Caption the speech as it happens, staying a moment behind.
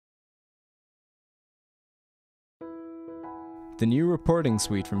The new reporting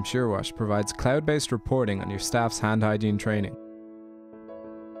suite from SureWash provides cloud-based reporting on your staff's hand hygiene training.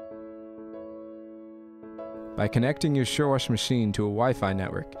 By connecting your SureWash machine to a Wi-Fi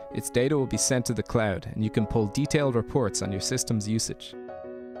network, its data will be sent to the cloud and you can pull detailed reports on your system's usage.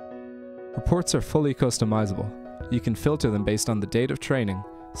 Reports are fully customizable. You can filter them based on the date of training,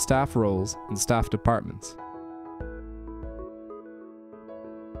 staff roles, and staff departments.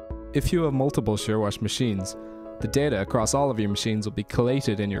 If you have multiple SureWash machines, the data across all of your machines will be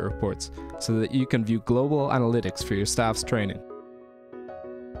collated in your reports so that you can view global analytics for your staff's training.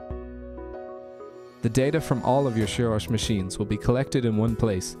 The data from all of your SureWash machines will be collected in one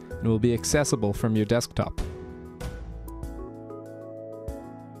place and will be accessible from your desktop.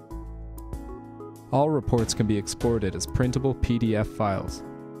 All reports can be exported as printable PDF files.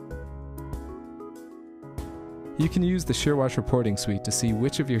 You can use the SureWash Reporting Suite to see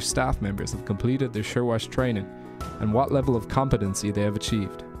which of your staff members have completed their SureWash training and what level of competency they have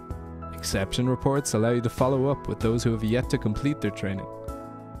achieved. Exception reports allow you to follow up with those who have yet to complete their training.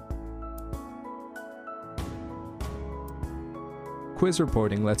 Quiz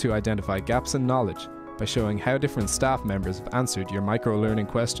reporting lets you identify gaps in knowledge by showing how different staff members have answered your micro-learning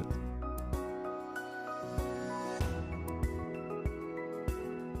questions.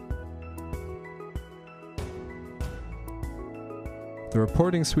 The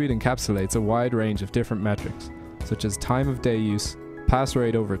reporting suite encapsulates a wide range of different metrics, such as time of day use, pass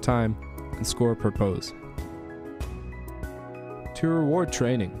rate over time, and score per pose. To reward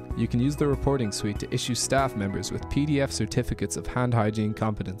training, you can use the reporting suite to issue staff members with PDF certificates of hand hygiene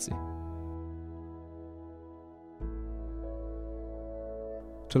competency.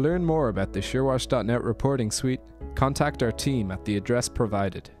 To learn more about the SureWash.net reporting suite, contact our team at the address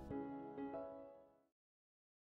provided.